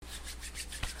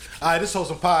All right, this is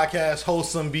Wholesome Podcast,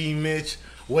 Wholesome B, Mitch,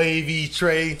 Wavy,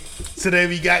 Trey. Today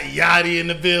we got Yaadi in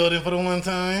the building for the one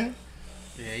time.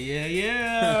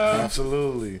 Yeah.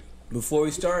 Absolutely. Before we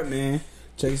start, man,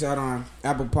 check us out on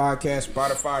Apple Podcasts,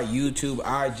 Spotify, YouTube,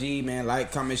 IG, man.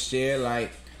 Like, comment, share, let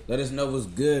us know what's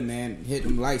good, man. Hit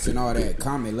them likes and all that.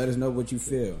 Comment, let us know what you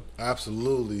feel.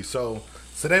 Absolutely. So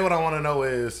today what I want to know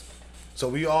is, so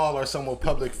we all are somewhat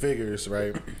public figures,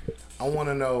 right? I want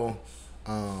to know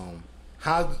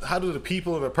how do the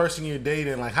people or the person you're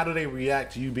dating, like, how do they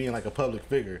react to you being like a public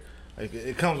figure? Like,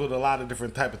 it comes with a lot of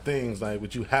different type of things, like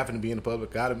with you having to be in the public,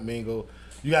 gotta mingle,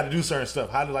 you got to do certain stuff.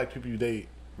 How do like people you date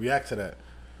react to that?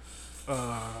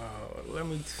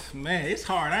 Man, it's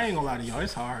hard. I ain't gonna lie to y'all.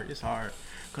 It's hard.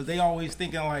 Cause they always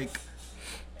thinking like,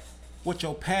 what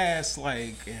your past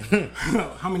like, and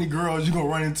how many girls you gonna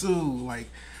run into, like,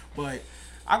 but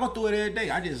I go through it every day.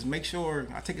 I just make sure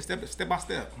I take it step by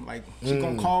step. Like, she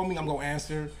gonna call me, I'm gonna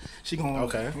answer. She gonna,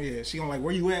 she gonna like,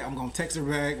 where you at? I'm gonna text her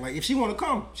back. Like, if she wanna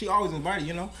come, she always invited,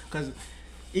 you know? Cause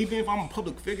even if I'm a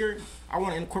public figure, I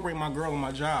wanna incorporate my girl in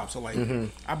my job. So like,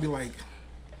 I'd be like,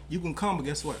 you can come, but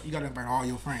guess what? You gotta invite all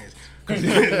your friends. Cause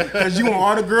you want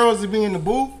all the girls to be in the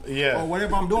booth, or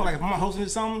whatever I'm doing. Like, if I'm hosting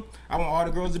something, I want all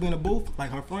the girls to be in the booth, like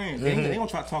her friends. They don't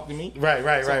try to talk to me. Right.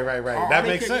 That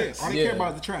makes sense. All they care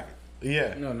about is the traffic.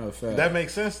 Yeah. No, fair. That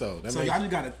makes sense though. So y'all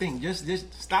just gotta think. Just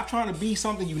stop trying to be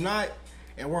something you're not,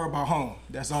 and worry about home.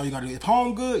 That's all you gotta do. If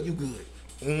home good, you good.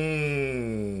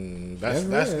 That's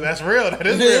real. That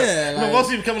is real. Yeah, Like, most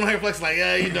people coming on here flex like,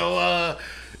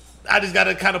 I just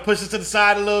gotta kind of push it to the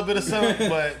side a little bit or something,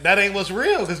 but that ain't what's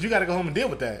real because you gotta go home and deal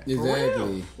with that.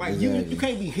 Exactly. Like you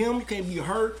can't be him, you can't be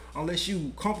her unless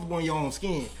you comfortable in your own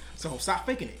skin. So stop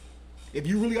faking it. If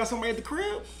you really got somebody at the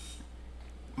crib,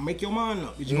 make your mind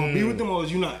up. Is you gonna be with them or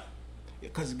is you not?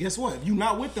 Because guess what? If you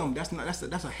not with them, that's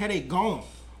a headache gone.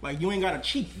 Like, you ain't gotta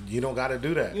cheat. You don't gotta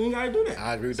do that. You ain't gotta do that.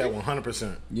 I agree with that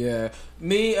 100%. Yeah.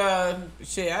 Me, I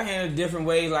handled different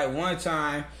ways. Like, one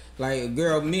time, like, a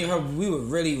girl, me and her, we were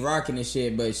really rocking and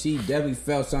shit, but she definitely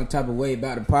felt some type of way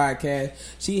about the podcast.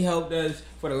 She helped us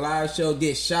for the live show,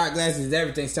 get shot glasses,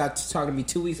 everything. Started talking to me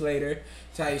 2 weeks later.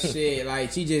 Type shit.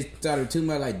 Like, she just started too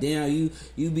much. Like, damn,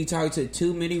 you be talking to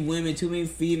too many women, too many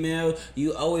females.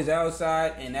 You always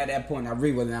outside. And at that point, I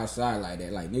really wasn't outside like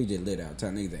that. Like, niggas just lit out.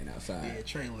 Tell niggas ain't outside. Yeah,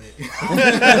 Trey lit.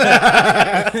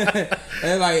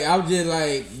 And like, I'm just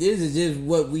like, this is just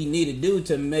what we need to do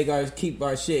to keep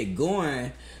our shit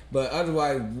going. But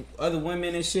otherwise, other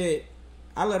women and shit,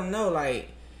 I let them know, like,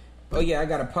 oh yeah, I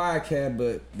got a podcast,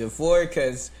 but before,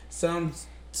 because some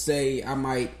say I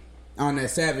might, on that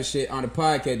savage shit on the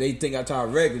podcast, they think I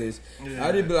talk regulars. Yeah.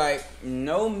 I just be like,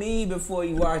 know me before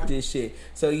you watch this shit.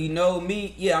 So you know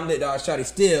me, I'm lit dog shotty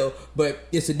still, but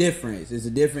it's a difference. It's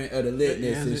a different of the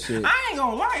litness and shit. I ain't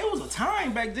gonna lie, it was a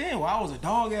time back then where I was a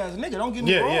dog ass nigga. Don't get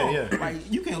me wrong. Yeah.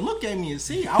 Like, you can look at me and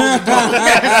see I was a dog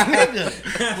ass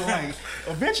nigga. But like,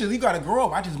 eventually you gotta grow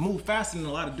up. I just move faster than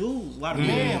a lot of dudes, a lot of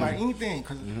men, like anything.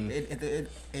 Cause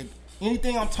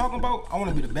anything I'm talking about, I want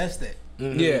to be the best at.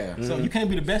 Yeah. So you can't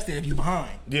be the best at if you behind.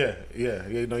 Yeah.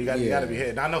 You know, you gotta be ahead.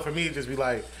 And I know for me, it just be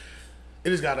like, it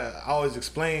just gotta always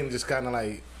explain, just kind of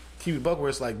like keep it buck where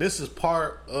it's like, this is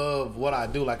part of what I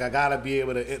do. Like, I gotta be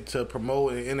able to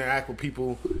promote and interact with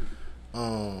people,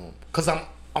 cause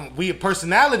we have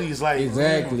personalities, like,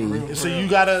 exactly. So you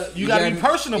gotta be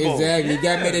personable. Exactly. You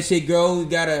gotta make that shit grow. You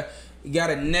gotta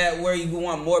network. You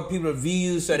want more people to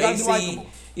view you so they see. Likable.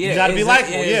 Yeah, you gotta be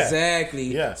likable. Exactly.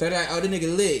 Yeah. So like, oh, the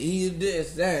nigga lit. He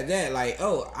this, that. Like,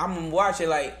 oh, I'm watching.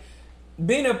 Like,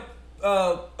 being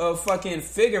a fucking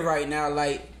figure right now.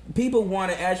 Like, people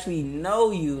want to actually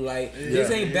know you. Like,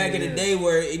 this ain't back in the day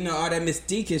where, you know, all that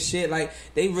mystique and shit. Like,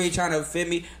 they really trying to feel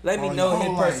me. Let me know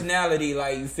his personality.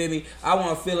 Like, you feel me? I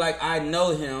want to feel like I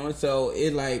know him. So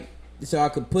I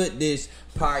could put this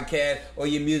podcast or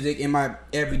your music in my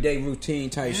everyday routine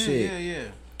type shit. Yeah.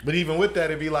 But even with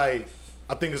that, it'd be like,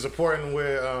 I think it's important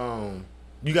where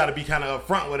you got to be kind of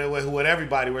upfront with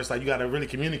everybody, where it's like you got to really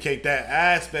communicate that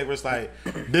aspect where it's like,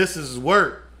 this is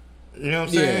work. You know what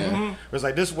I'm saying? Yeah. Where it's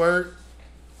like, this work,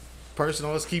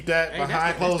 personal, let's keep that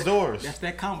behind closed doors. That's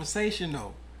that conversation,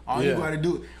 though. All you got to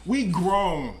do, we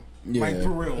grown, like, for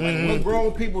real. Like, we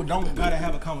grown people don't got to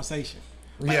have a conversation.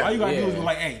 Like, all you gotta do is be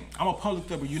like, hey, I'm a public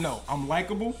figure, you know, I'm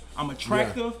likable, I'm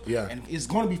attractive, and it's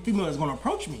gonna be female that's gonna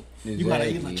approach me. Exactly. You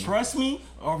gotta either trust me,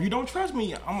 or if you don't trust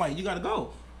me, I'm like, you gotta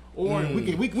go. Or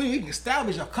we can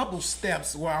establish a couple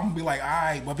steps where I'm gonna be like, all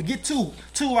right, but if it get too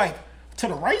like to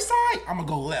the right side, I'm gonna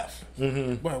go left.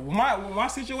 But with my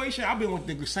situation, I've been with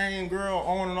the same girl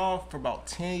on and off for about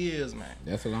 10 years, man.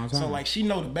 That's a long time. So like, she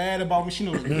know the bad about me, she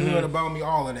know the good about me,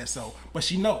 all of that. So, but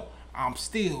she know I'm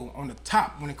still on the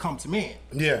top when it comes to men.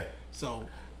 Yeah. So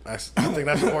I think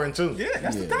that's important too. yeah,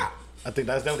 that's the top. I think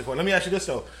that's definitely important. Let me ask you this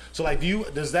though. So like,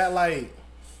 does that like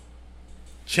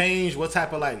change what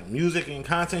type of like music and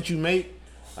content you make?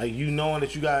 Like, you knowing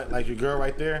that you got like your girl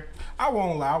right there? I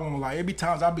won't lie. There be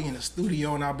times I'll be in the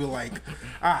studio and I'll be like,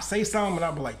 I say something and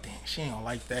I'll be like, damn, she don't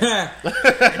like that. And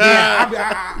then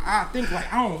I think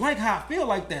like, I don't like how I feel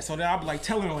like that. So then I'll be like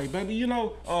telling her like, baby,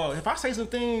 if I say some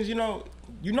things, you know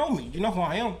me, you know who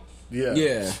I am. Yeah.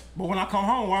 Yeah. But when I come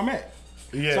home, where I'm at.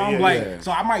 Yeah. So I'm like,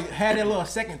 so I might have that little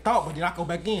second thought, but then I go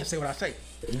back in and say what I say.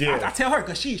 Yeah. I tell her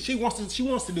because she wants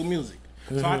to do music.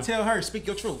 So I tell her, speak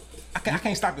your truth. I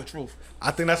can't stop your truth.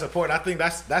 I think that's important. I think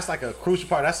that's like a crucial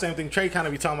part. That's the same thing Trey kind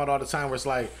of be talking about all the time, where it's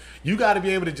like, you got to be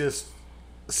able to just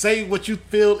say what you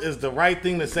feel is the right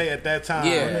thing to say at that time.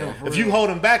 Yeah. If you hold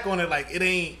them back on it, like it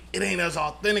ain't as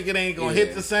authentic. It ain't gonna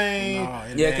hit the same. No,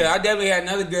 Yeah, because I definitely had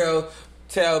another girl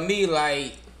tell me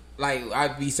like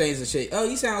I'd be saying some shit. Oh,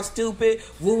 you sound stupid.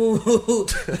 Woo woo woo.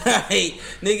 Like,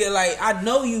 nigga, like I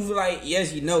know you. Like,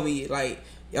 yes, you know me. Like,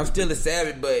 I'm still a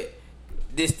savage, but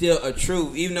this still a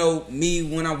truth. Even though me,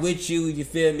 when I'm with you, you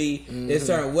feel me, in a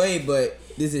certain way, but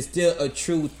this is still a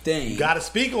true thing. You gotta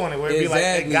speak on it. Where it be like,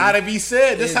 it gotta be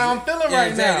said. This is how I'm feeling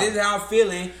right now. This is how I'm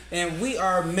feeling, and we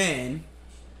are men.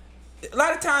 A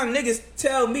lot of times niggas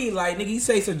tell me, like, nigga, you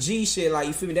say some G shit, like,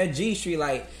 you feel me, that G street,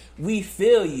 like, we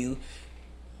feel you.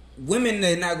 Women,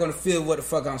 they're not gonna feel what the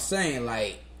fuck I'm saying,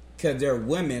 like, cause they're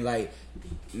women. Like,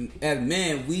 as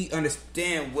men, we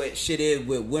understand what shit is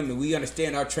with women. We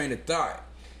understand our train of thought.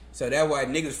 So that's why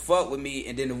niggas fuck with me,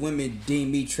 and then the women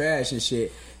deem me trash and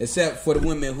shit. Except for the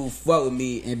women who fuck with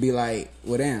me and be like,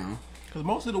 well, damn. Because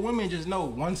most of the women just know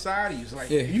one side of you. It's like,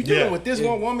 Yeah. if you dealing with this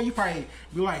one woman, you probably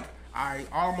be like, all right,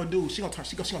 all I'm gonna do, she gonna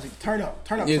say, turn up.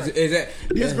 Trey.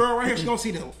 This girl right here, she gonna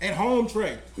see the at home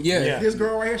Trey. Yeah. This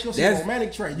girl right here, she gonna see the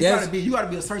romantic Trey. You gotta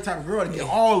be a certain type of girl to get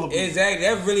all of it. Exactly.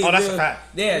 That's really that's real. a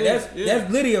fact. Yeah, that's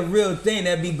literally a real thing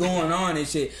that be going on and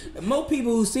shit. Most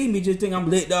people who see me just think I'm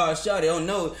lit dog shot. They don't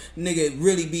know nigga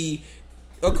really be.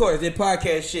 Of course, their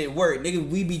podcast shit work. Nigga,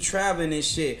 we be traveling and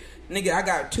shit. Nigga, I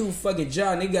got 2 fucking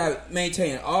jobs. Nigga got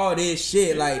maintain all this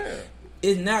shit. Like,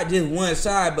 it's not just one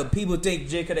side, but people think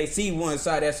just because they see one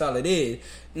side, that's all it is.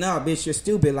 Nah, bitch, you're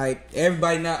stupid. Like,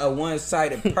 everybody not a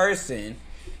one-sided person.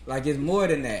 Like, it's more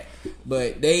than that.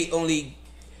 But they're only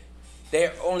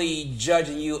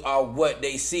judging you on what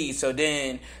they see. So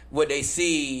then, what they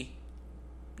see,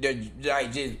 they're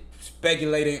like just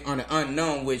speculating on the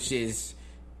unknown, which is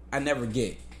I never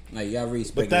get. Like, y'all really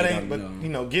speculate. But that ain't.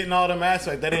 But getting all them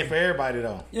aspects, that ain't for everybody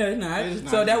though. Yeah, it's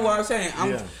not. So that's what I'm saying.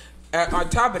 On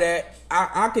top of that,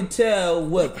 I can tell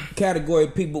what category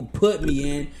people put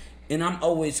me in, and I'm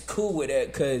always cool with that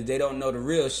because they don't know the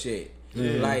real shit.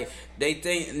 Mm-hmm. Like, they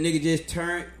think nigga just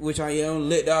turned, which I am,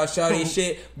 lit dog shawty and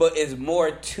shit, but it's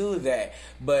more to that.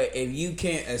 But if you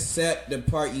can't accept the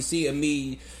part you see of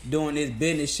me doing this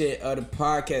business shit of the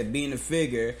podcast, being a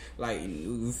figure, like,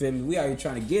 you feel me? We out here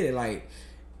trying to get it, like,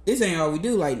 this ain't all we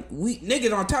do. Like, we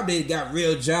niggas on top of it got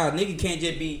real jobs. Nigga can't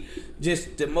just be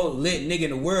just the most lit nigga in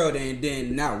the world and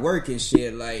then not working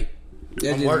shit. Like,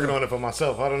 I'm working on it for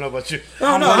myself. I don't know about you.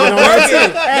 I'm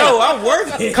working. No, I'm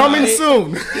working. Coming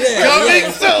soon.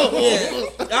 Coming soon.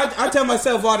 Yeah. I tell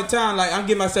myself all the time, like, I'm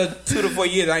giving myself 2 to 4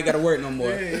 years. I ain't got to work no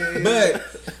more.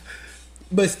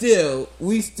 But still,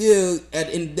 we still at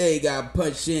the end of the day got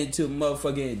punched into a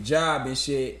motherfucking job and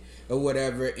shit or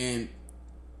whatever and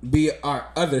be our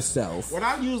other self. What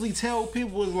I usually tell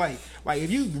people is like if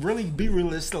you really be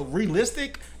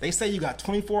realistic, they say you got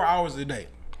 24 hours a day.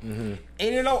 Mm-hmm.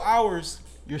 8 of those hours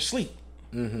you're asleep.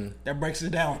 Mm-hmm. That breaks it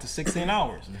down to 16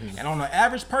 hours. Mm-hmm. And on an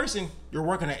average person, you're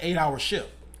working an 8-hour shift.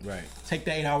 Right. Take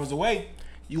the 8 hours away,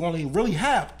 you only really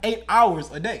have 8 hours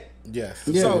a day. Yes.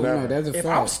 Yeah, so no, that's a if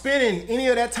fact. I'm spending any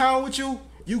of that time with you,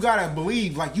 you gotta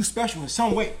believe like you special in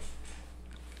some way.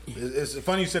 It's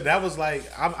funny you said that. Was like,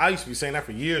 I used to be saying that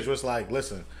for years, where it's like,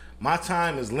 listen, my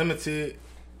time is limited,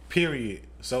 period.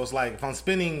 So it's like, if I'm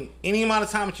spending any amount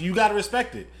of time with you, you gotta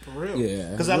respect it. For real.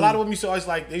 Yeah. Because a lot of women used to always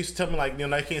like, they used to tell me like,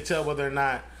 they can't tell whether or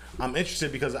not I'm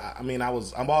interested because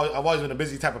I've always been a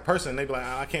busy type of person. They be like,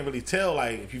 I can't really tell.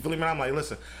 Like, if you feel me, I'm like,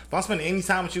 listen, if I'm spending any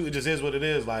time with you, it just is what it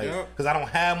is. Like, because I don't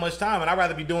have much time, and I'd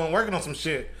rather be working on some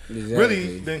shit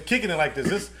really than kicking it like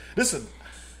this.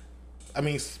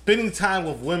 Spending time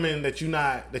with women that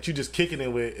you just kicking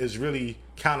it with is really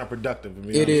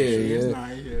counterproductive. It is.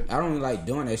 I don't like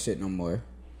doing that shit no more.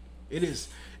 It is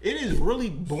really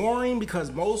boring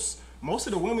because most of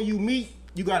the women you meet,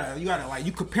 you gotta like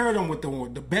you compare them with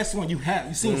the best one you've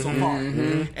seen so far,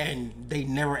 and they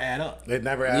never add up. They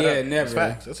never add up. Yeah, never. That's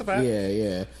facts. That's a fact.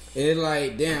 Yeah. It's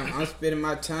like, damn, I'm spending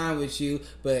my time with you,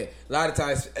 but a lot of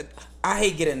times I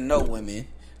hate getting to know women.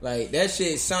 Like that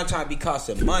shit sometimes be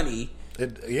costing money.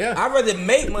 Yeah. I'd rather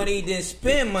make money than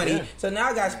spend money. Yeah. So now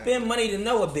I gotta spend money to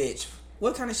know a bitch.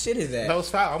 What kind of shit is that? No,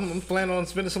 it's fine. I'm planning on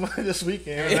spending some money this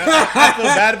weekend. I feel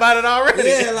bad about it already.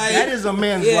 Yeah, like that is a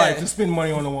man's life to spend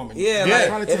money on a woman. Yeah,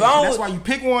 like if that's why you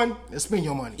pick one and spend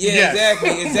your money. Yeah, Yes. exactly.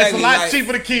 It's a lot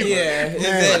cheaper to keep. Yeah,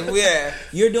 exactly. Yeah,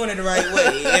 you're doing it the right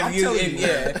way.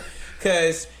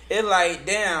 Because it's like,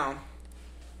 damn.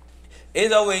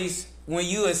 It's always when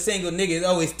you a single nigga. It's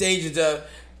always stages of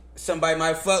somebody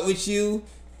might fuck with you.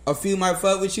 A few might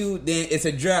fuck with you, then it's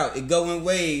a drought. It go in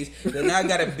waves. Then now I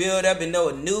gotta build up and know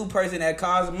a new person that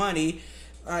costs money.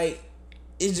 Like,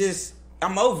 it's just,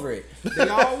 I'm over it. They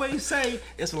always say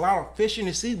it's a lot of fish in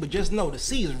the sea, but just know the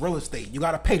sea is real estate. You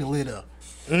gotta pay to live up.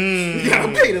 You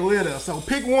gotta pay to live up. So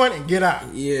pick one and get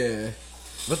out. Yeah.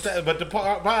 But the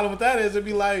problem with that is it'd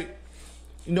be like,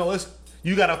 you know,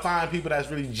 you gotta find people that's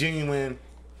really genuine,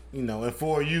 you know, and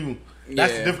for you.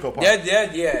 That's the difficult part.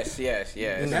 Yes.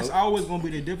 That's always gonna be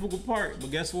the difficult part. But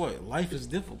guess what? Life is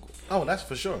difficult. Oh, that's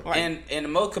for sure. Like, and the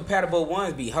most compatible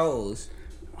ones be hoes.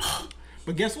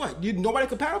 But guess what? Nobody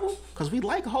compatible because we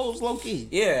like hoes low key.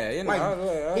 Yeah, you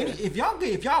know. Like, if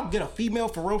y'all get a female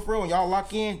for real, and y'all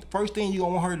lock in, the first thing you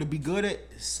gonna want her to be good at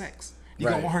is sex. You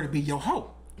gonna want her to be your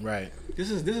hoe. Right.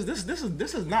 This is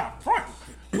not a front.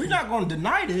 We're not gonna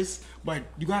deny this, but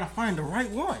you gotta find the right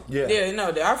one. Yeah,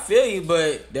 no, I feel you,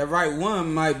 but that right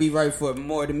one might be right for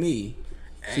more than me.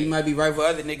 She might be right for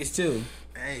other niggas too.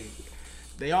 Hey,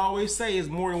 they always say it's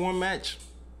more than one match.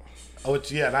 Oh,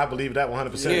 and I believe that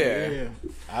 100%. Yeah.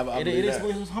 I believe that.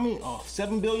 Is how many?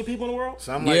 7 billion people in the world?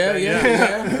 Something like that.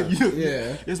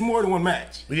 Yeah. It's more than one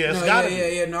match. Yeah, it's no, gotta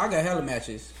be. No, I got hella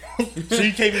matches. So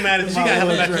you can't be mad if she got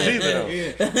hella matches either, though.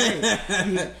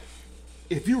 Hey,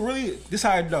 if you really, this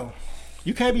how I know.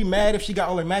 You can't be mad if she got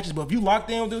all her matches, but if you locked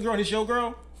in with this girl and it's your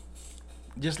girl,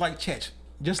 just like chess,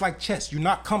 you're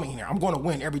not coming here. I'm going to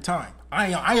win every time. I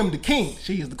am the king.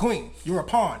 She is the queen. You're a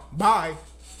pawn. Bye.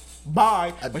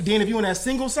 But then if you're on that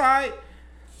single side,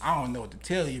 I don't know what to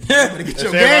tell you. You better get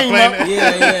your game up.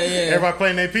 Yeah. Everybody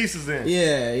playing their pieces in.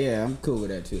 Yeah, I'm cool with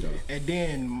that too, though. And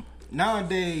then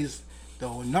nowadays, the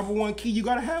number one key you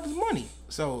gotta have is money.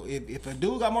 So if a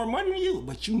dude got more money than you,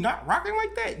 but you not rocking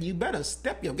like that, you better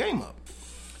step your game up.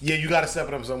 Yeah, you gotta step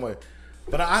it up some way.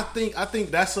 But I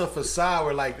think that's a facade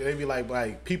where like they be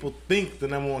like people think the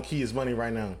number one key is money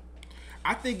right now.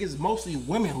 I think it's mostly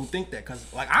women who think that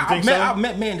because like I've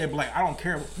met men that be like, I don't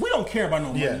care. We don't care about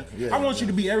no money. I want you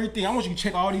to be everything. I want you to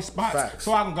check all these spots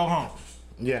so I can go home.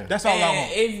 Yeah, that's all I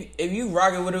want. If you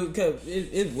rocking with it, cause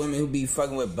it's women who be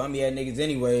fucking with bummy ass niggas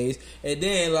anyways, and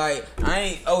then like I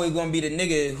ain't always gonna be the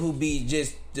nigga who be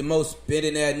just the most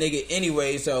spitting ass nigga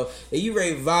anyway. So if you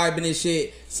ready vibing and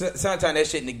shit, sometimes that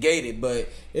shit negated, but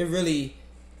it really,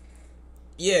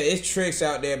 it's tricks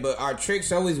out there, but are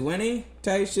tricks always winning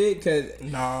type shit? Cause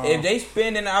if they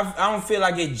spending, I don't feel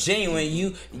like it's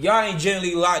genuine. Y'all ain't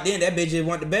genuinely locked in. That bitch just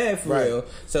want the bag for real.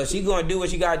 So she gonna do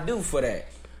what she gotta do for that.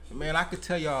 Man, I could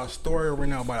tell y'all a story right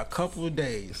now about a couple of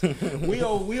days. we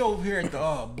over here at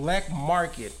the black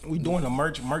market. We doing a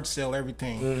merch sale,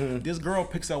 everything. Mm-hmm. This girl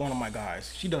picks up one of my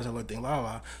guys. She does her little thing,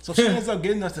 la. So she ends up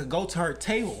getting us to go to her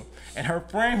table, and her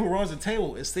friend who runs the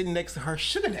table is sitting next to her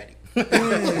sugar daddy.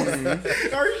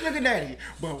 Her sugar daddy.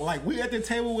 But like we at the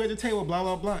table, blah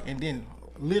blah blah, and then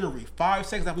literally 5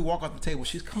 seconds after we walk off the table,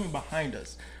 she's coming behind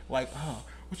us, like,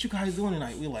 what you guys doing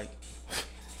tonight? We like.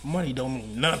 Money don't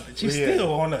mean nothing. She's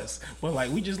still on us, but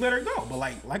like we just let her go. But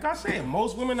like I said,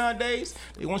 most women nowadays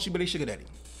they want you, but they sugar daddy.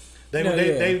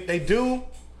 They do,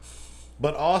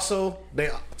 but also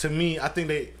to me, I think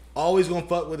they always gonna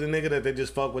fuck with the nigga that they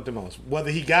just fuck with the most,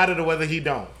 whether he got it or whether he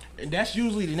don't. And that's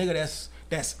usually the nigga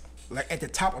that's like at the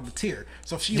top of the tier.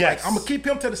 So she like, I'm gonna keep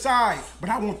him to the side, but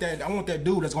I want that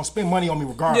dude that's gonna spend money on me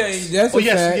regardless. Yeah, that's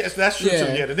yes, that's true too.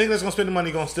 Yeah, the nigga that's gonna spend the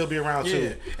money gonna still be around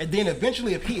too. And then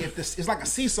eventually, if this it's like a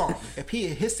seesaw. If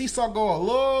his seesaw go a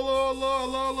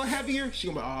little heavier, she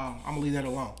gonna be, I'm gonna leave that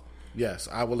alone. Yes,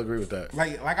 I will agree with that.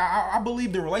 Like I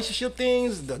believe the relationship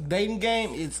things, the dating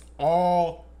game, is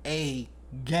all a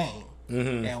game.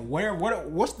 Mm-hmm. And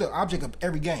what's the object of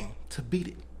every game? To beat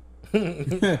it.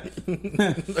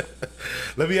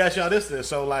 Let me ask y'all this then.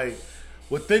 So like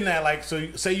within that, like, so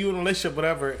say you in a relationship,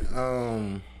 whatever,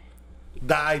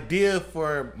 the idea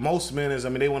for most men is, I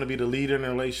mean, they want to be the leader in a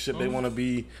relationship. They want to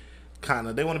be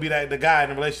they want to be the guy in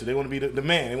the relationship. They want to be the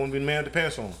man. They want to be the man with the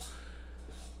pants on.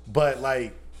 But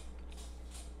like,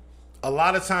 a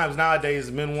lot of times nowadays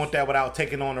men want that without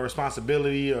taking on the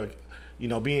responsibility or,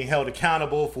 being held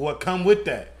accountable for what come with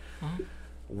that. Mm-hmm.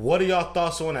 What are y'all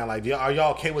thoughts on that? Like, are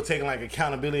y'all okay with taking like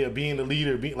accountability of being the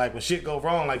leader? Like when shit go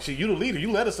wrong, like shit, you the leader,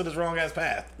 you led us to this wrong ass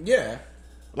path. Yeah.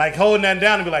 Like holding that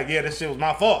down and be like, yeah, this shit was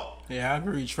my fault. Yeah, I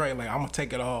agree, Trey. Like, I'm gonna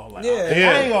take it all. Like, Yeah. I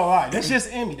ain't gonna lie. That's just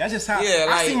in me. That's just how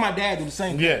I see my dad do the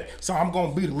same thing. Yeah. So I'm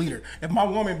gonna be the leader. If my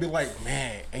woman be like,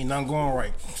 man, ain't nothing going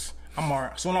right, I'm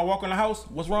alright. So when I walk in the house,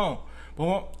 what's wrong?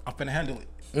 Well, I'm finna handle it.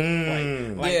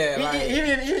 Even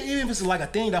if it's like a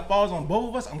thing that falls on both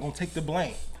of us, I'm gonna take the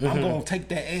blame. Mm-hmm. I'm gonna take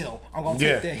that L. I'm gonna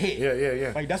take that hit.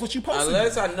 Yeah. Like that's what you supposed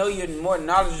Unless to do. I know you're more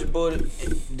knowledgeable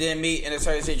than me in a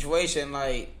certain situation,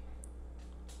 like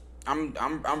I'm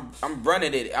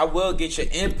running it. I will get your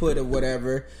input or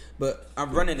whatever, but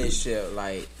I'm running this shit.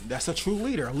 Like that's a true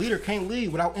leader. A leader can't lead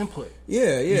without input.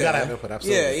 Yeah. You gotta have input,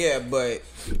 absolutely. Yeah, but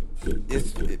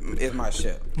it's my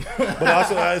shit. But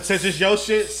also, since it's your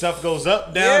shit, stuff goes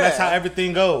up, down. Yeah. That's how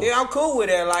everything goes. Yeah, I'm cool with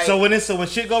that. Like, so when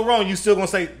shit go wrong, you still gonna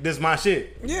say this my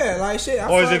shit? Yeah, like shit.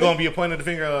 Or is it gonna be a point of the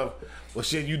finger of, well,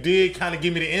 shit, you did kind of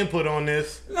give me the input on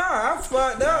this. Nah, I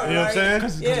fucked up. You know what I'm saying?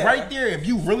 Because right there, if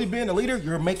you really being the leader,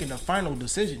 you're making the final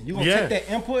decision. You're going to take that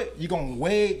input, you're going to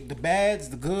weigh the bads,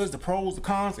 the goods, the pros, the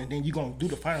cons, and then you're going to do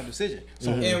the final decision.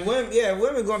 So, and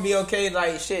women going to be okay,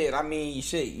 like, shit. I mean,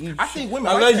 shit. I think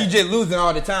women unless like you just losing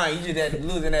all the time. You just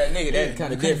losing that nigga. That's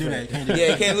kind of different.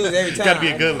 You can't lose every time. You got to be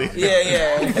a good leader.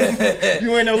 Yeah.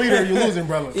 You ain't no leader, you're losing,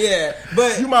 brother. Yeah,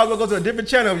 but you might as well go to a different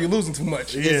channel if you're losing too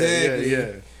much. Exactly.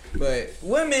 Yeah. But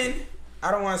women,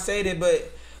 I don't want to say that, but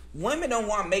women don't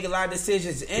want to make a lot of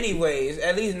decisions anyways,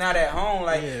 at least not at home.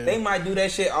 Like, they might do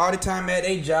that shit all the time at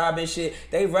their job and shit.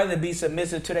 They rather be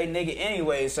submissive to their nigga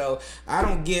anyway. So I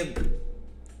don't give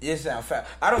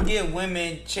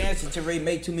women chances to really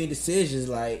make too many decisions.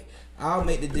 Like, I'll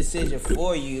make the decision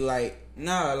for you. Like,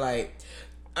 no, like,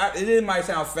 it might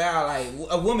sound foul. Like,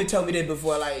 a woman told me this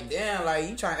before. Like, damn, like,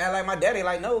 you trying to act like my daddy.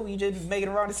 Like, no, you just making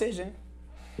the wrong decision.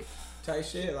 Type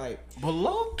shit, like. But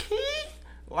low key,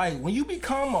 like when you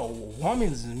become a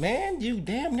woman's man, you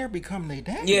damn near become their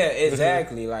daddy. Yeah,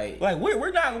 exactly. Like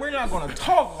we're not gonna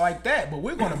talk like that, but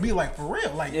we're gonna be like for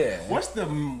real. Like, what's the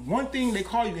one thing they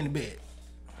call you in the bed?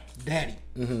 Daddy.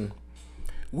 Mm-hmm.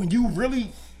 When you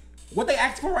really, what they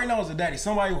ask for right now is a daddy.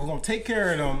 Somebody who's gonna take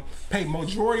care of them, pay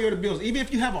majority of the bills. Even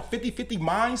if you have a 50-50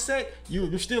 mindset,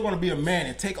 you're still gonna be a man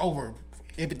and take over.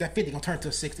 If that 50 gonna turn to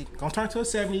a 60, gonna turn to a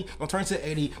 70, gonna turn to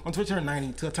 80, gonna turn to a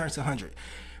 90, to turn to 100.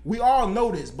 We all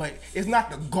know this, but it's not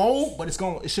the goal, but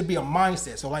it should be a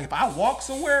mindset. So like if I walk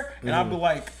somewhere and I'll be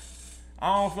like,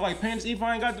 I don't feel like paying this if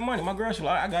I ain't got the money. My girl should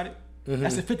like, I got it. Mm-hmm.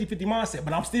 That's a 50-50 mindset,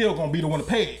 but I'm still gonna be the one to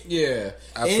pay it. Yeah.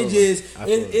 Absolutely.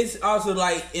 And it's also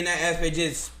like in that aspect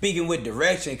just speaking with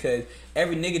direction, because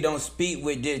every nigga don't speak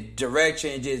with just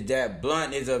direction, just that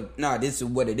blunt is this is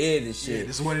what it is and shit. Yeah,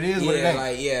 this is what it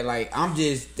is. Like I'm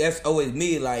just, that's always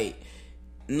me, like,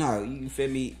 no, you feel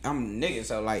me? I'm a nigga,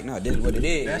 so like, no, this is what it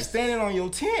is. That's standing on your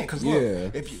 10, because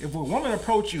look, if a woman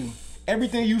approach you,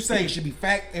 everything you say should be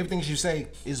fact. Everything you say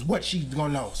is what she's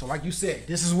gonna know. So like you said,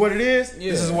 this is what it is.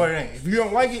 Yeah. This is what it ain't. If you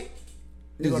don't like it,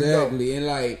 exactly. And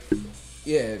like,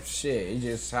 yeah, shit. It's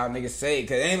just how niggas say it.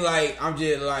 Cause it ain't like I'm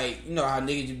just like, you know how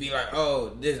niggas just be like,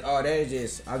 oh, this, oh, that.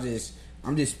 Just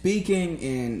I'm just speaking,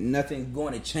 and nothing's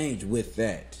going to change with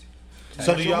that.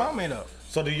 So do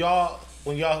y'all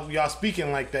when y'all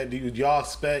speaking like that? Do y'all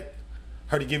expect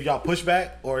her to give y'all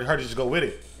pushback or her to just go with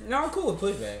it? No, I'm cool with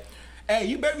pushback. Hey,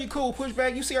 you better be cool with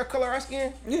pushback. You see her color our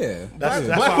skin? Yeah.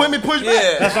 Black women push back.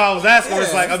 Yeah. That's why I was asking. Yeah.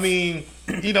 It's like, I mean,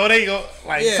 they go,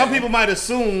 like, some people might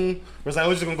assume, it's like,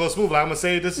 we're just going to go smooth. Like, I'm going to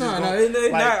say this is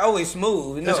it's not always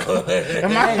smooth. No.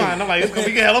 In my mind, I'm like, it's going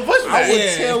to be hella pushback. I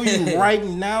would tell you right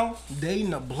now,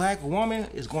 dating a black woman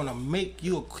is going to make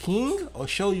you a king or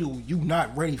show you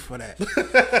not ready for that.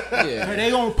 They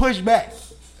going to push back.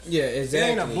 Yeah, exactly. There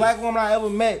ain't a black woman I ever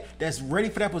met that's ready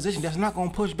for that position that's not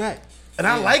going to push back. And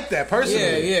I like that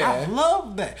personally. Yeah. I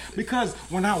love that because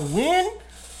when I win,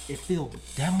 it feels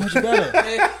that much better.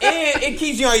 and it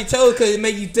keeps you on your toes because it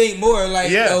makes you think more.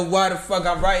 Like, why the fuck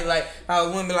I'm right? Like, how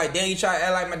women be like, damn, you try to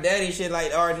act like my daddy shit.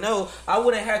 Like, or no, I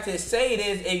wouldn't have to say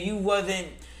this if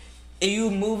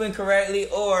you moving correctly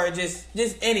or just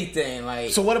anything.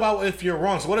 Like, so what about if you're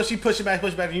wrong? So what if she push back,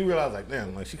 and you realize like,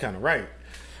 damn, like she kind of right.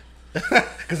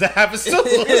 Because that happens too.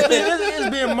 It's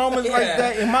been moments like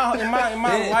that in my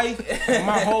life, in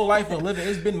my whole life of living.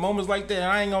 It's been moments like that, and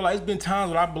I ain't gonna lie. It's been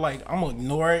times where I be like, I'm gonna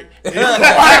ignore it.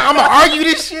 I'm gonna argue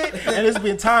this shit, and it's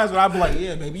been times where I be like,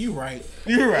 yeah, baby, you right.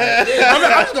 I'm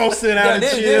just gonna sit down and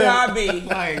chill. This how I be.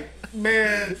 Like,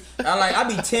 Man, I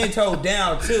be 10-toe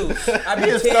down too. I be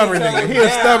he a stubborn nigga. He a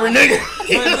down. stubborn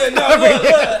nigga. No,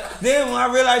 look. Then when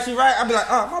I realize she right, I be like,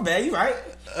 oh my bad, you right.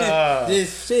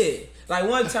 This shit. Like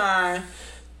one time,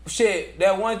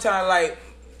 like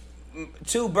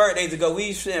 2 birthdays ago, we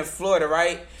was in Florida,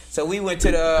 right? So we went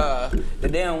to the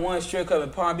damn one strip club in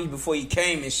Palm Beach before you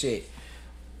came and shit.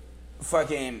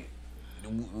 Fucking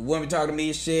women talking to me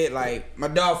and shit. Like my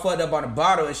dog fucked up on the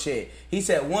bottle and shit. He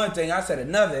said one thing, I said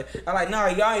another. I'm like, nah,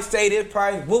 y'all ain't stay this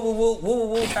price. Woo woo woo woo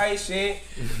woo type shit.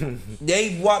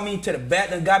 They walked me to the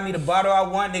back and got me the bottle I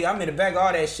want. Nigga, I'm in the back of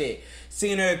all that shit.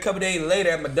 Seen her a couple days later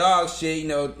at my dog shit. You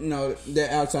know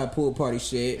that outside pool party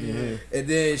shit. Mm-hmm. And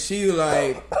then she was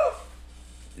like,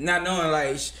 not knowing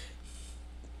like.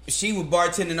 She was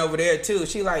bartending over there too.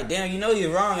 She like, damn, you know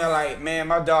you're wrong. I'm like, man,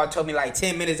 my dog told me like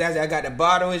 10 minutes after I got the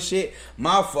bottle and shit.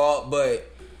 My fault,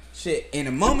 but shit, in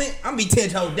a moment, I'm be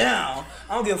 10-toe down.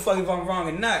 I don't give a fuck if I'm wrong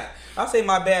or not. I'll say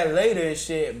my bad later and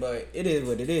shit, but it is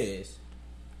what it is.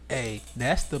 Hey,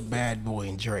 that's the bad boy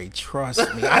in Dre. Trust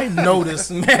me. I know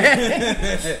this,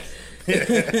 man. I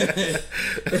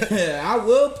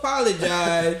will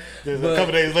apologize. A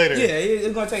couple days later. Yeah,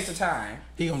 it's gonna take some time.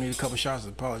 He gonna need a couple shots to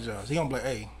apologize. He gonna be like,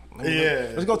 hey,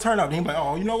 let's go turn up. And he be like,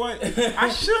 oh, you know what? I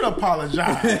should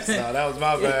apologize. No, that was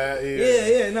my bad.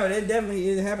 Yeah. No, that definitely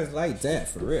it happens like that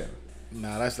for real.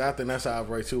 Nah, I think that's how I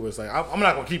operate too. It's like I'm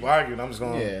not gonna keep arguing. I'm just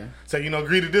gonna say,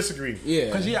 agree to disagree. Yeah,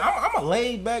 because I'm a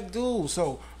laid back dude.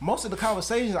 So most of the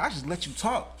conversations, I just let you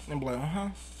talk and be like,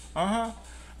 and I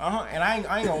ain't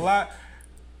gonna lie.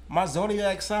 My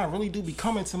zodiac sign really do be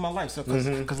coming to my life. So,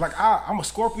 cause like I'm a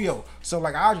Scorpio, so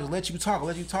like I'll just let you talk.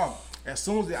 As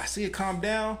soon as I see it calm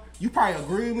down, you probably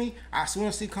agree with me. As soon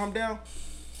as I see it calm down,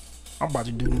 I'm about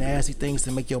to do nasty things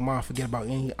to make your mind forget about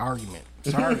any argument.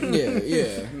 Sorry.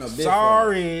 yeah. No,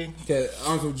 sorry. Cause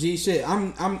on some G shit,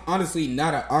 I'm honestly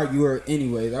not an arguer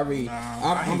anyways. I'm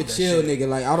a chill nigga.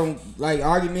 Like I don't like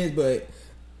arguments, but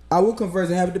I will converse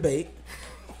and have a debate.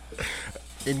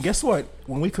 And guess what?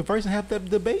 When we converse and have that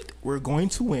debate, we're going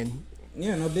to win.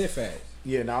 Yeah, no big facts.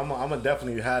 Yeah, no, I'm gonna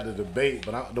definitely have the debate,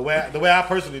 but the way I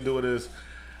personally do it is,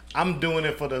 I'm doing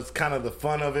it for the kind of the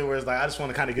fun of it, where it's like I just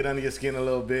want to kind of get under your skin a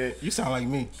little bit. You sound like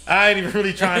me. I ain't even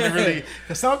really trying to really.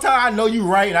 Cause sometimes I know you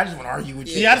right, and I just want to argue with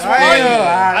you. Yeah, I just want to argue.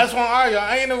 I just want to argue.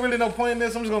 I ain't really no point in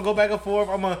this. I'm just gonna go back and forth.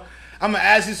 I'm gonna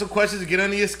ask you some questions to get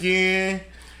under your skin.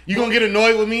 You gonna get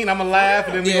annoyed with me, and I'm gonna laugh,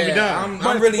 and then we gonna be done.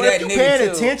 I'm really that nigga too. If you paying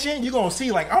attention, you gonna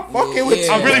see like I'm fucking with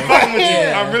you. I'm really fucking with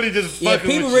you. I'm really just fucking with you.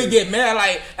 People really get mad.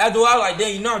 Like after a while, like,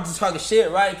 damn, I'm just talking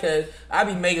shit, right? Because I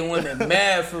be making women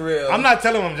mad for real. I'm not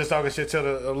telling them I'm just talking shit till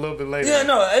a little bit later. Yeah,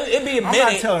 no, it be a minute.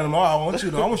 I'm not telling them all. I want you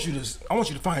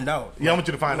to find out. Yeah, I want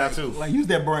you to find out too. Like use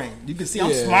that brain. You can see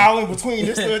I'm smiling between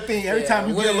this little thing every time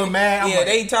you get a little mad.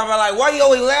 They talking about like, why you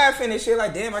always laughing and shit?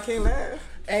 Like, damn, I can't laugh.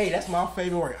 Hey, that's my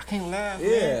favorite word. I can't laugh.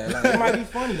 Yeah, man. It might be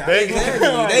funny. They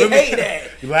hate that.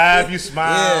 You laugh, you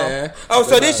smile. Yeah. Oh,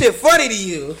 so this shit funny to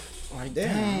you? Like,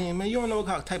 damn, man, you don't know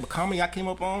what type of comedy I came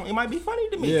up on. It might be funny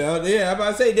to me. Yeah. I'm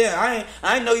about to say that.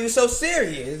 I ain't know you so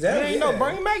serious. That ain't no.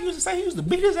 Bernie Mac used to say he used to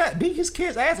beat his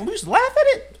kid's ass, and we used to laugh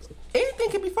at it.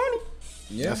 Anything can be funny.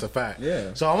 Yeah, that's a fact.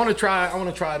 Yeah. So I want to try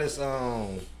this. I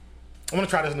want to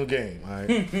try this new game. All right.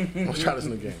 I want to try this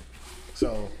new game.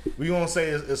 So we gonna say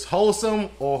it's wholesome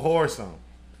or whoresome.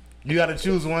 You got to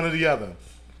choose one or the other.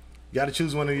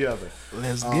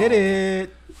 Let's get it.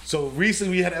 So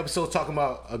recently we had an episode talking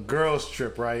about a girls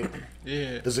trip, right?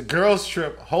 Yeah. Is a girls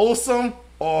trip wholesome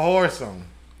or whoresome?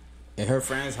 And her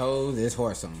friends' hoes is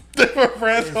whoresome. Her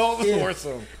friends' hoes is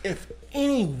whoresome. If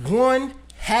any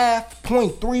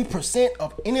 0.3%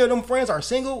 of any of them friends are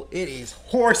single, it is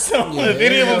whoresome. Yeah, if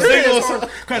any of them single,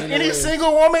 because any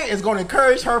single woman is going to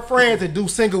encourage her friends to do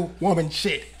single woman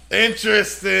shit.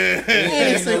 Interesting.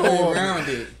 Any single woman around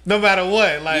it, no matter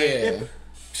what, like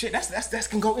shit. That's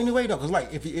can go anyway though. Cause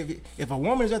like if a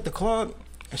woman is at the club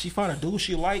and she find a dude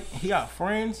she like, and he got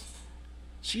friends.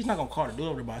 She's not gonna call the dude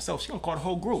over by herself. She's gonna call the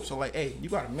whole group. So like, hey, you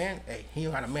got a man? Hey, he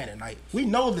got a man tonight. We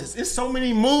know this. It's so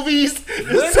many movies.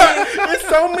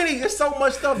 It's so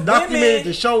much stuff documented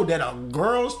to show that a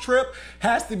girls trip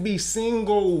has to be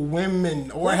single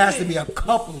women or it has to be a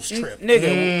couples trip.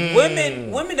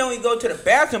 Nigga, women don't even go to the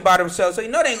bathroom by themselves, so you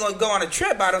know they ain't gonna go on a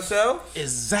trip by themselves.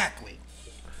 Exactly.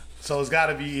 So it's got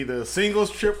to be either a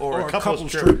singles trip or a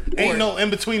couples trip. Ain't no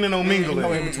in between and no mingling.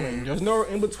 No in between. There's no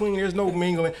in between. There's no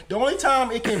mingling. The only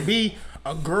time it can be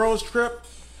a girls trip,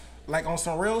 like on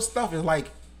some real stuff, is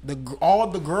like all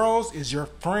the girls is your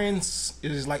friends.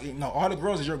 Is like all the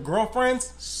girls is your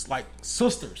girlfriends, like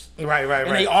sisters. Right.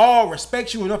 And they all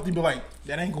respect you enough to be like,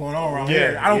 that ain't going on around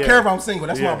here. I don't care if I'm single.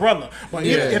 That's my brother. But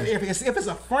if it's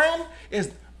a friend, it's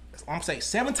I'm saying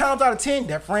 7 times out of 10,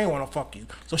 that friend want to fuck you.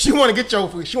 So she want to get your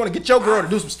girl to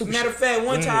do some stupid Matter shit. of fact,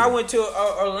 one time I went to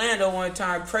Orlando one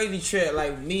time, crazy trip.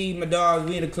 Like me, my dog,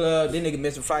 we in the club. This nigga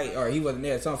missed a flight, or he wasn't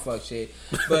there, some fuck shit.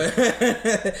 But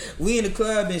we in the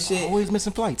club and shit. Always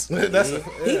missing flights. He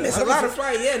missed a lot of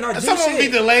flights. Yeah, no, some of them be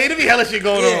delayed. There be hella shit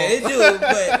going on. Yeah, it do.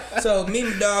 But so me,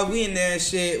 my dog, we in there and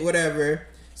shit, whatever.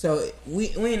 So we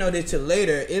ain't know this till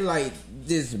later. It like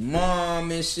this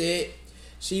mom and shit.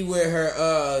 She with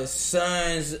her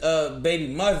son's baby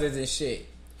mothers and shit.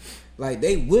 Like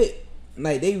they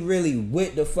really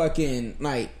with the fucking,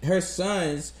 like her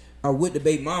sons are with the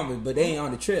baby mamas, but they ain't on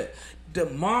the trip. The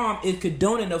mom is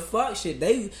condoning the fuck shit.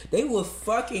 They were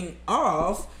fucking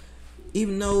off,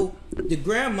 even though the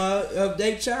grandma of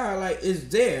their child like is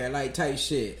there, like type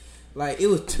shit. Like it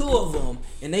was 2 of them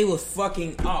and they was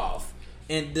fucking off,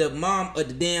 and the mom of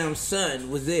the damn son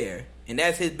was there, and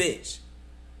that's his bitch.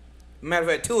 Matter of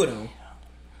fact, 2 of them.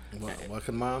 What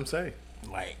can mom say?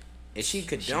 Like, and she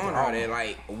condone all that.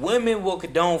 Like, women will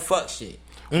condone fuck shit.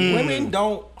 Women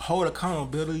don't hold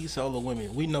accountability to other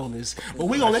women. We know this, but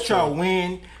we gonna let y'all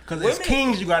win because as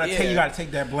kings, you gotta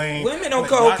take that blame. Women don't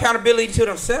hold accountability to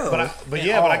themselves. But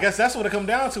I guess that's what it comes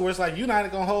down to. Where it's like you're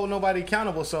not gonna hold nobody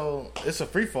accountable, so it's a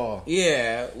free fall.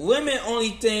 Yeah, women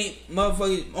only think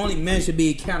motherfuckers only men should be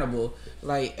accountable.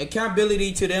 Like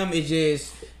accountability to them is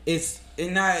just it's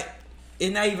not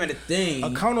even a thing.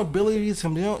 Accountability to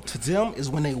them is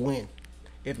when they win.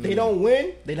 If they don't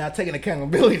win, they're not taking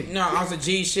accountability. No, on some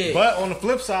G shit. But on the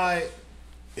flip side,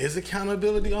 is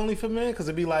accountability only for men? Because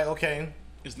it'd be like, okay,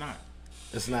 it's not.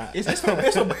 It's not.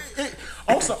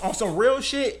 On some real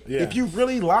shit. Yeah. If you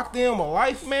really locked in with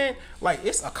life, man, like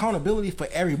it's accountability for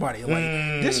everybody.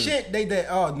 Like this shit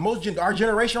our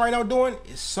generation right now doing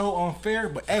is so unfair.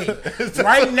 But hey,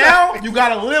 right now you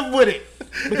gotta live with it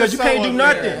because you can't do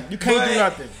nothing. You can't do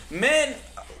nothing. Men,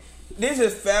 this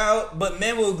is foul, but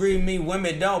men will agree with me.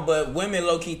 Women don't, but women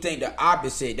low key think the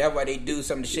opposite. That's why they do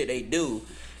some of the shit they do.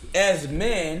 As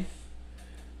men,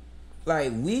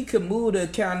 like, we could move the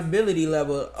accountability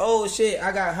level. Oh, shit,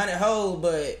 I got 100 hoes,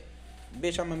 but,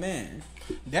 bitch, I'm a man.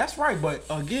 That's right, but,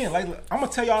 again, like, I'm going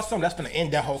to tell y'all something that's going to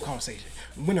end that whole conversation.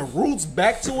 When it roots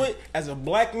back to it, as a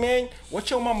black man,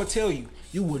 what your mama tell you?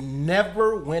 You will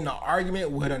never win an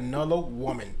argument with another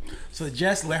woman. So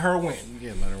just let her win.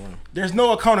 Yeah, let her win. There's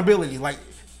no accountability. Like,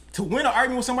 to win an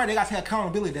argument with somebody, they got to take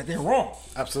accountability that they're wrong.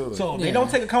 Absolutely. So if they don't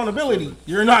take accountability,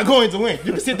 you're not going to win.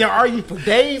 You can sit there and argue for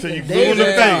days and days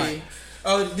and days.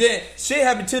 Oh, then shit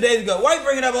happened 2 days ago. Why you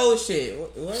bringing up old shit?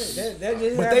 What? That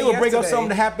just but they would bring up something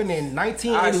that happened in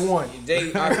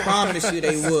 1981. I promise you,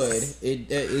 they would.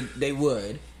 They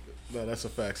would. No, that's a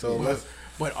fact. So,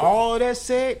 but all that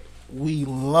said, we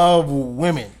love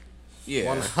women.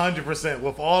 Yeah, 100%.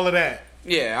 With all of that,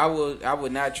 yeah, I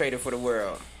would not trade it for the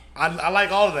world. I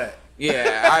like all of that.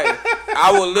 Yeah,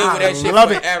 I will live with that shit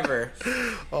forever.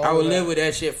 I will live with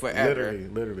that shit forever.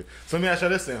 Literally. So let me ask you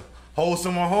this then: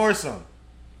 wholesome or whoresome?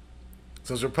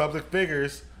 Since we're public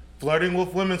figures, flirting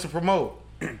with women to promote,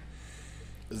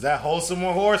 is that wholesome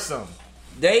or whoresome?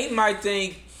 They might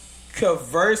think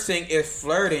conversing is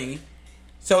flirting,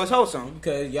 so it's wholesome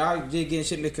because y'all just getting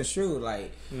shit misconstrued.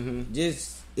 Like,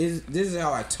 this is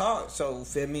how I talk. So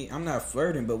feel me, I'm not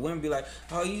flirting, but women be like,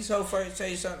 "Oh, you so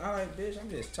flirtatious." Something. I'm like, bitch, I'm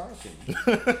just talking.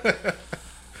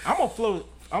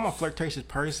 I'm a flirtatious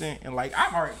person, and like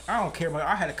I don't care. But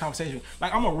I had a conversation.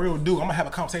 Like I'm a real dude. I'm gonna have a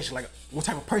conversation like what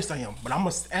type of person I am. But I'm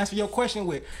gonna answer your question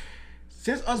with,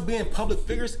 since us being public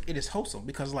figures, it is wholesome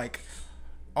because like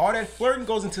all that flirting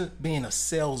goes into being a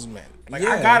salesman. Like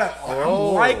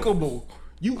I'm likable.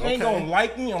 You ain't gonna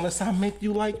like me unless I make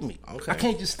you like me. Okay. I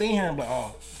can't just stay here and be like,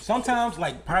 oh. Sometimes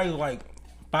like probably like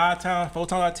 4 times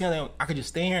out of 10, I could just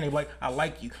stay here and they be like, I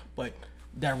like you, but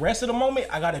that rest of the moment,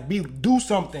 I gotta do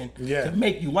something to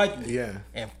make you like me. Yeah.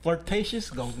 And flirtatious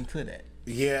goes into that.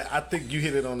 Yeah, I think you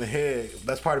hit it on the head.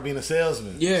 That's part of being a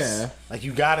salesman. Yeah. Like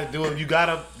you gotta do it. You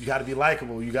gotta be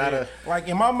likable. You gotta like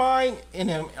in my mind,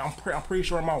 and I'm pretty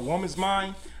sure in my woman's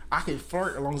mind, I can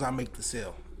flirt as long as I make the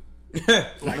sale.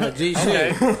 Like G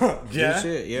shit. Yeah. G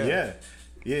shit,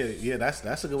 yeah.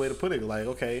 That's a good way to put it. Like,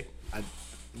 okay,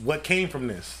 what came from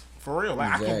this? For real,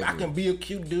 like exactly. I can be a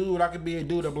cute dude. I can be a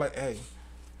dude that be like, hey,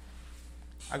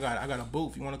 I got a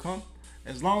booth. You want to come?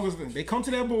 As long as they come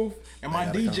to that booth and my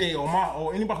DJ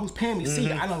or anybody who's paying me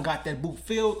see I done got that booth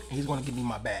filled, and he's gonna give me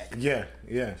my bag. Yeah.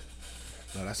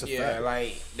 No, that's a fact. Yeah,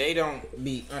 like they don't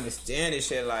be understanding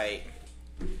shit. Like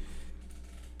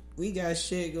we got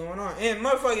shit going on, and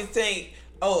motherfuckers think,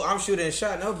 oh, I'm shooting a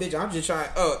shot. No, bitch, I'm just trying.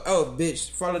 Oh,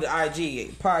 bitch, follow the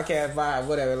IG podcast vibe,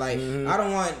 whatever. Like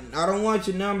I don't want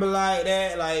your number like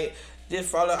that. Like Just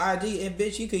follow ID, and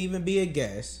bitch, you could even be a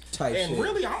guest type shit. And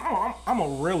really, I'm a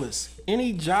realist.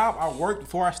 Any job I worked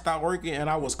before I stopped working and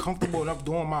I was comfortable enough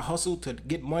doing my hustle to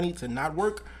get money to not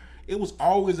work, it was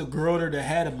always a girl there that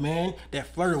had a man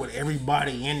that flirted with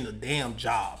everybody in the damn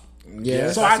job.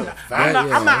 Yeah. So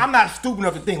I'm not stupid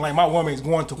enough to think like my woman is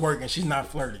going to work and she's not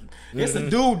flirting. It's a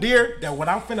dude there that when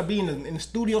I'm finna be in the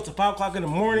studio till 5 o'clock in the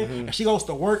morning and she goes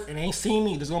to work and ain't seen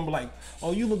me, just gonna be like,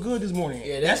 "Oh, you look good this morning."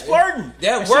 Yeah, that's flirting.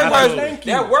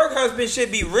 That work husband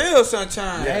should be real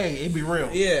sometimes. Hey, it be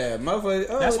real. Yeah, motherfucker.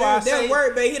 Oh, that's why I say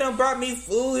work, babe. He done brought me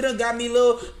food. He done got me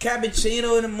little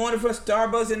cappuccino in the morning from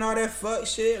Starbucks and all that fuck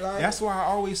shit. Like that's why I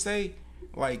always say,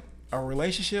 like, a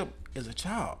relationship is a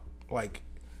job. Like,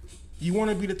 you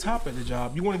want to be the top at the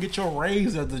job. You want to get your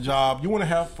raise at the job. You want to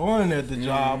have fun at the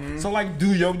job. So, like,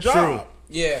 do your job. True.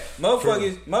 Yeah,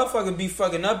 motherfuckers be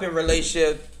fucking up in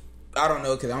relationships. I don't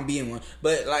know, because I'm being one.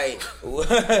 But, like,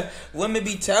 women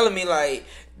be telling me, like,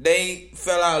 they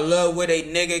fell out of love with a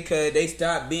nigga because they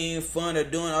stopped being fun or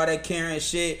doing all that caring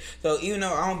shit. So, even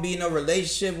though I don't be in no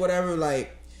relationship, whatever,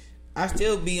 like, I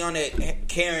still be on that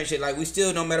caring shit. Like, we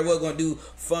still, no matter what, gonna do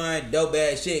fun, dope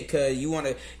ass shit. Cause you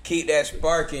wanna keep that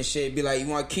spark and shit. Be like, you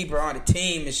wanna keep her on the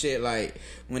team and shit. Like,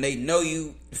 when they know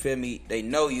you, feel me? They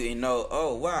know you and know,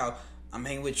 oh, wow, I'm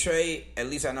hanging with Trey. At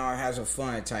least I know I have some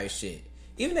fun type shit.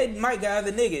 Even they might got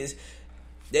other niggas.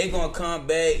 They gonna come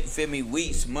back, feel me,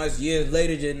 weeks, months, years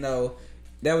later, just know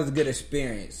that was a good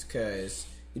experience. Cause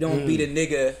you don't be the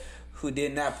nigga who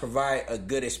did not provide a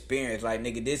good experience. Like,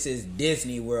 nigga, this is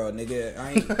Disney World, nigga.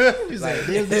 I ain't like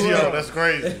Disney World. Yo, that's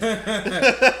crazy. like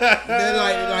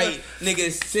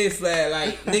niggas Six Flags,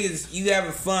 like niggas, you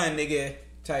having fun, nigga,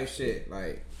 type shit.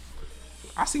 Like,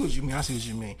 I see what you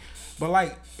mean. But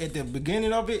like at the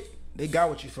beginning of it, they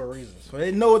got with you for a reason. So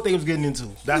they know what they was getting into.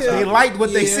 They liked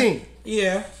what they seen.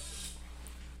 Yeah.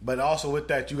 But also with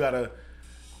that, you gotta,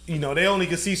 you know, they only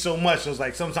can see so much. So it's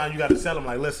like sometimes you got to tell them,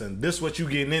 like, listen, this is what you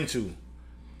getting into.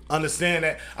 Understand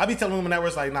that. I be telling women that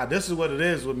it's like, nah, this is what it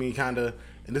is with me, kind of,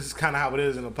 and this is kind of how it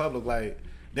is in the public. Like,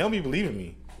 they don't be believing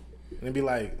me. And they be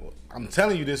like, I'm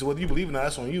telling you this, whether you believe it or not,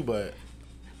 that's on you, but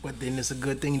then it's a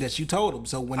good thing that you told them.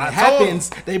 So when it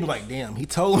happens, they be like, damn, he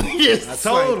told me this. I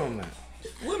told them that.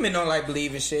 Women don't like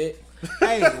believing shit.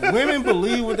 Hey, women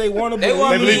believe what they want to believe.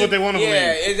 They believe what they want to believe.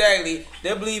 Yeah, exactly.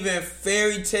 They believe in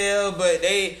fairy tale, but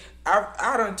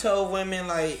I done told women,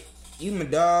 like, you my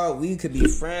dog, we could be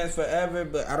friends forever,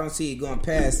 but I don't see it going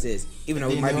past this. Even though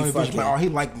we might be fucking. Oh, he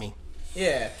like me.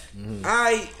 Yeah.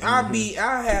 I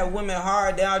had women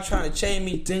hard down trying to chain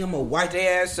me, think I'm gonna wipe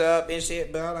their ass up and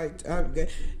shit, but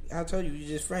I told you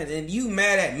just friends. And you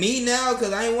mad at me now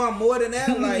because I ain't want more than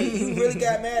that? Like, you really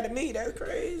got mad at me? That's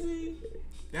crazy.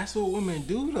 That's what women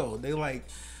do, though. They like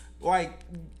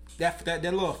that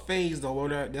little phase, though, or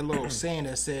that little saying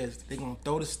that says they gonna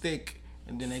throw the stick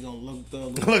and then they gonna look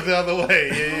the other way.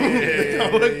 Yeah.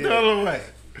 Look the other way.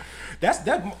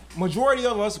 That majority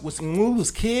of us, when we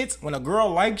was kids, when a girl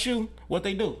liked you, what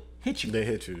they do? Hit you. They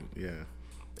hit you, yeah.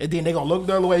 And then they gonna look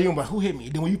the other way. You gonna be like, who hit me?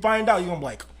 Then when you find out, you gonna be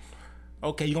like,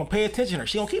 okay, you gonna pay attention to her.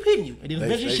 She gonna keep hitting you. And then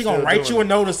eventually she gonna write you a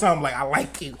note or something like, I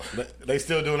like you. They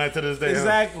still doing that to this day.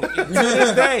 Exactly. Huh? To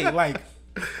this day. Like,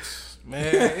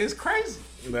 man, it's crazy.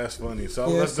 That's funny. So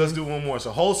let's do one more.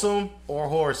 So wholesome or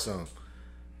whoresome?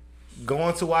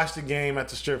 Going to watch the game at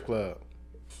the strip club.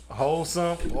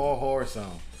 Wholesome or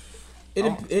whoresome?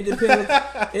 It depends.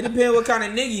 It depends what kind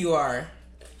of nigga you are.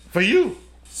 For you.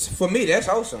 For me, that's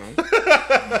wholesome.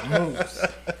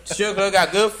 Strip club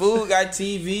got good food, got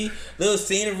TV, little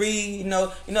scenery. You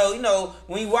know.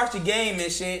 When you watch the game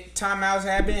and shit, timeouts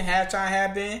happen, halftime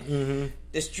happen. Mm-hmm.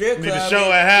 The strip club. Need a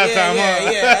show at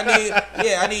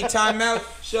halftime. I need timeout.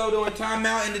 Show during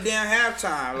timeout in the damn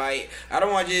halftime. Like, I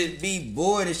don't want to just be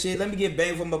bored and shit. Let me get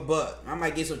bang for my buck. I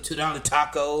might get some $2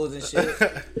 tacos and shit.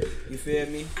 You feel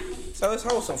me? So it's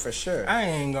wholesome for sure. I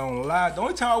ain't gonna lie. The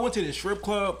only time I went to the strip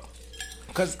club,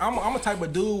 because I'm a type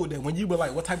of dude that when you be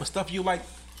like, what type of stuff you like,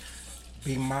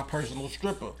 be my personal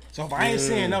stripper. So if I ain't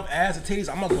seeing enough ass and titties,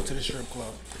 I'm gonna go to the strip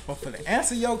club. But for the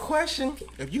answer your question,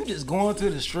 if you just going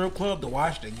to the strip club to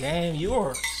watch the game,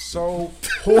 you're so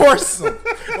wholesome.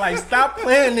 Like, stop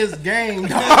playing this game,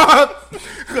 dog.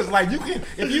 Because like, you can,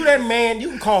 if you that man, you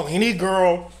can call any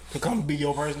girl to come be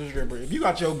your personal stripper. If you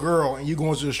got your girl and you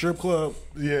going to the strip club,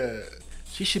 yeah,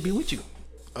 she should be with you.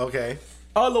 Okay.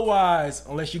 Otherwise,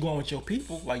 unless you're going with your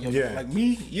people, like like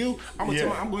me, you, I'm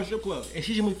going to strip club. And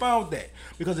she should be fine with that.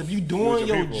 Because if you doing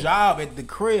your job at the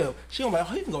crib, she gonna be like,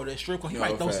 oh, you can go to the strip club. He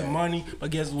might throw some money.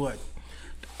 But guess what?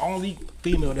 The only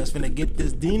female that's finna get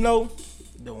this Dino,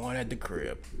 the one at the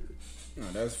crib. No,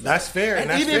 that's fair. And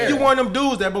that's even fair. if you one of them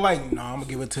dudes that be like, no, I'm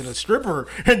gonna give it to the stripper,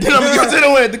 and then I'm gonna give it to the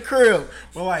one at the crib.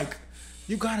 But like,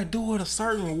 you gotta do it a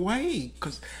certain way,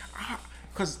 cause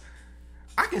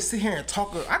I can sit here and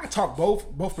talk. I can talk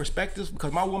both perspectives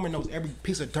because my woman knows every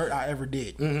piece of dirt I ever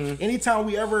did. Mm-hmm. Anytime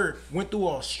we ever went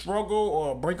through a struggle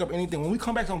or a breakup, anything, when we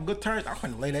come back on good terms, I'm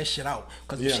gonna lay that shit out.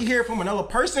 Because if she hear it from another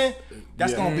person,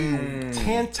 that's gonna be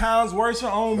 10 times worse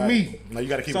on me. Now you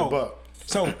gotta keep it buck.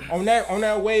 So on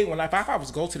that way, if I was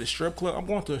to go to the strip club, I'm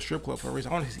going to a strip club for a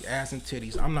reason. I want to see ass and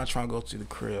titties. I'm not trying to go to the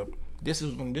crib. This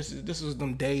is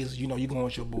them days, you going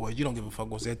with your boys. You don't give a fuck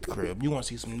what's at the crib. You want to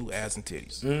see some new ass and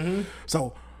titties. Mm-hmm.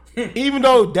 So even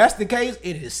though that's the case,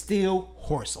 it is still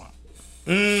wholesome.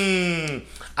 I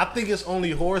think it's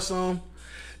only wholesome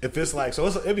if it's like, so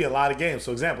it'd be a lot of games.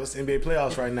 So example, it's NBA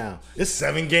playoffs right now. It's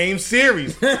 7-game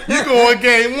series. You go in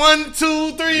game 1,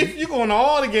 2, 3. You going to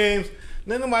all the games.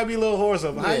 Then it might be a little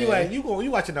wholesome. How you like? You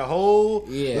watching the whole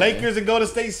Lakers and Golden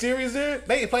State series there?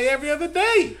 They play every other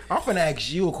day. I'm finna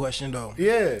ask you a question though.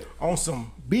 Yeah. On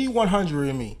some B100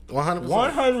 in me. 100%.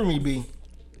 100 me B.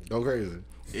 Go crazy.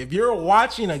 If you're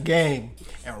watching a game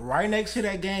and right next to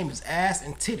that game is ass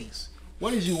and titties,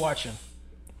 what is you watching?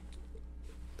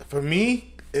 For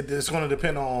me, it's going to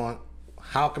depend on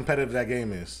how competitive that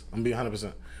game is. I'm gonna be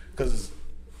 100%.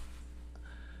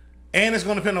 And it's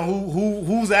going to depend on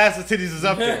whose ass and titties is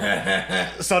up there.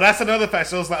 So that's another fact.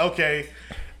 So it's like, okay,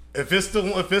 if it's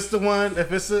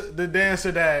the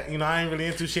dancer that I ain't really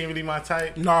into, she ain't really my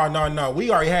type. No. We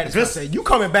already had this. Say you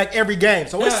coming back every game,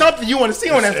 so it's something you want to see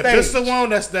on that stage. If it's the one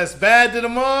that's bad to the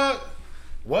mug,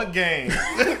 what game?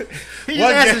 He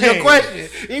just answered your question,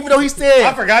 even though he said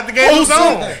I forgot the game was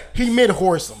on. He meant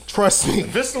wholesome. Trust me.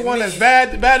 If it's the one that's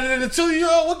badder than the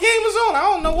 2-year-old, what game is on? I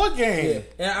don't know what game.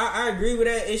 Yeah. And I agree with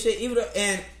that and shit.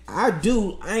 And I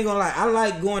ain't gonna lie. I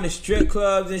like going to strip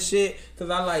clubs and shit because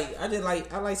I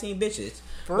like seeing bitches.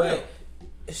 For real.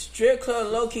 Strip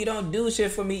club low key don't do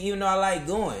shit for me, even though I like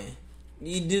going.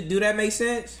 You do that make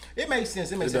sense? It makes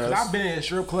sense. Because I've been in a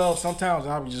strip club sometimes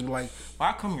and I would just be like, why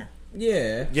I come here?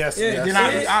 Yeah. Yes. And then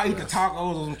I eat the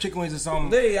tacos or some chicken wings or something.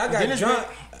 Dude, I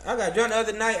got drunk the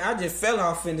other night. I just fell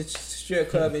off in the strip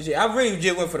club and shit. I really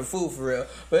just went for the food for real.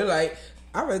 But like,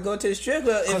 I would go to the strip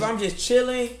club if I'm just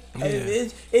chilling. Yeah.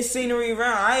 It's scenery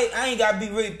around. I ain't gotta be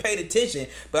really paid attention,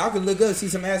 but I could look up and see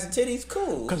some ass and titties.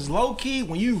 Cool. Cause low key,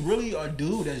 when you really a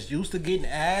dude that's used to getting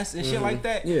ass and shit like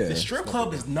that, the strip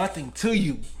club is nothing to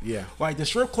you. Yeah, like the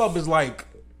strip club is like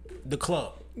the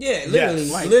club. Yeah, literally,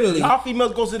 yes. literally. Y'all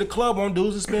females go to the club on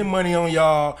dudes to spend money on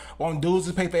y'all, on dudes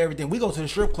to pay for everything. We go to the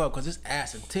strip club because it's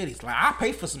ass and titties. Like, I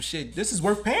pay for some shit. This is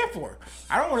worth paying for.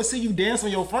 I don't want to see you dance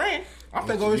on your friend. I'm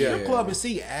finna go to the strip club and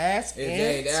see ass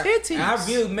and titties. I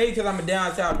view, maybe because I'm a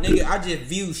down south nigga, I just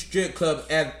view strip club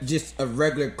as just a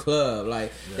regular club.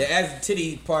 Like, the ass and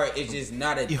titty part is just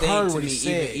not a thing to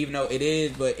me, even though it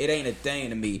is, but it ain't a thing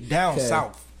to me. Down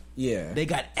south. Yeah. They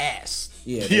got ass.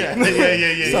 Yeah.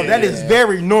 So that is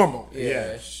very normal.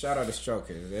 Yeah. Shout out to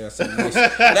strokers. That's a nice.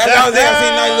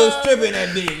 That nice little stripper in that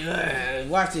bitch.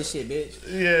 Watch this shit, bitch.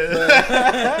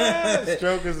 Yeah.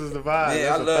 Strokers is the vibe.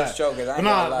 Yeah, I love strokers.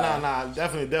 Nah.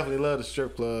 Definitely love the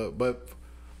strip club, but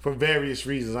for various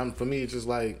reasons. For me, it's just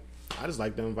like, I just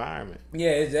like the environment.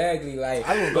 Yeah, exactly. Like,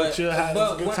 I don't go chill, have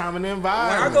a good time in the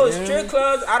environment. When I go to strip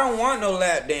clubs, I don't want no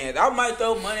lap dance. I might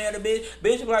throw money at a bitch.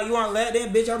 Bitch be like, you want a lap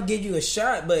dance? Bitch, I'll give you a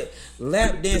shot. But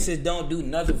lap dances don't do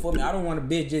nothing for me. I don't want a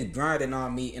bitch just grinding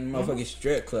on me in the motherfucking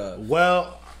strip club.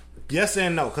 Well, yes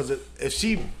and no. Because if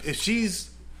she's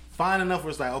fine enough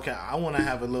where it's like, okay, I want to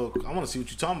have a little, I want to see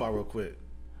what you're talking about real quick.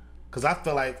 Because I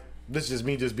feel like this is just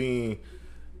me just being...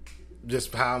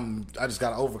 Just how I just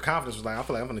got overconfidence. Was like, I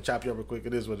feel like I'm gonna chop you up real quick.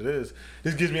 It is what it is.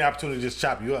 This gives me an opportunity to just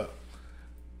chop you up.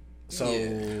 So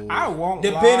I won't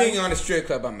depending lie. on the strip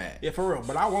club I'm at. Yeah, for real.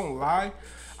 But I won't lie.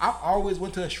 I've always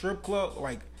went to a strip club.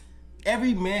 Like,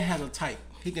 every man has a type.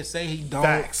 He can say he don't,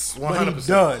 Facts, 100%. but he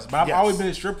does. But I've always been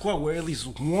in a strip club where at least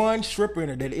one stripper in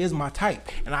there that is my type,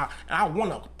 and I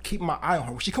want to keep my eye on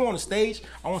her. When she come on the stage,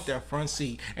 I want that front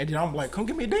seat, and then I'm like, come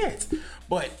give me a dance.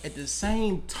 But at the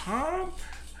same time,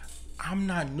 I'm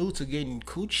not new to getting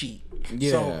coochie.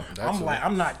 Yeah, so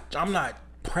I'm not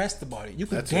pressed about it. You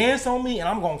can dance on me and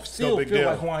I'm gonna still feel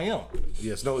like who I am.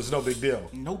 Yeah, it's no big deal.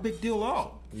 No big deal at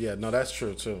all. Yeah, no, that's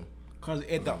true too. Cause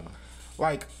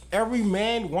like every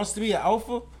man wants to be an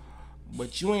alpha,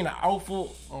 but you ain't an alpha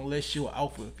unless you're an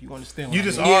alpha. If you understand what you I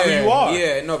just mean. are who you are.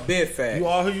 Yeah, no, big fact. You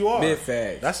are who you are. Big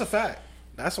fact. That's a fact.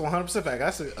 That's 100% fact.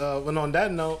 That's but on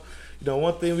that note,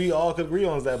 one thing we all could agree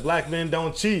on is that black men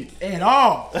don't cheat at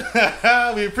all.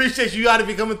 We appreciate you. Yaadi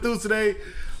be coming through today.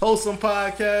 Wholesome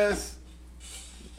Podcast.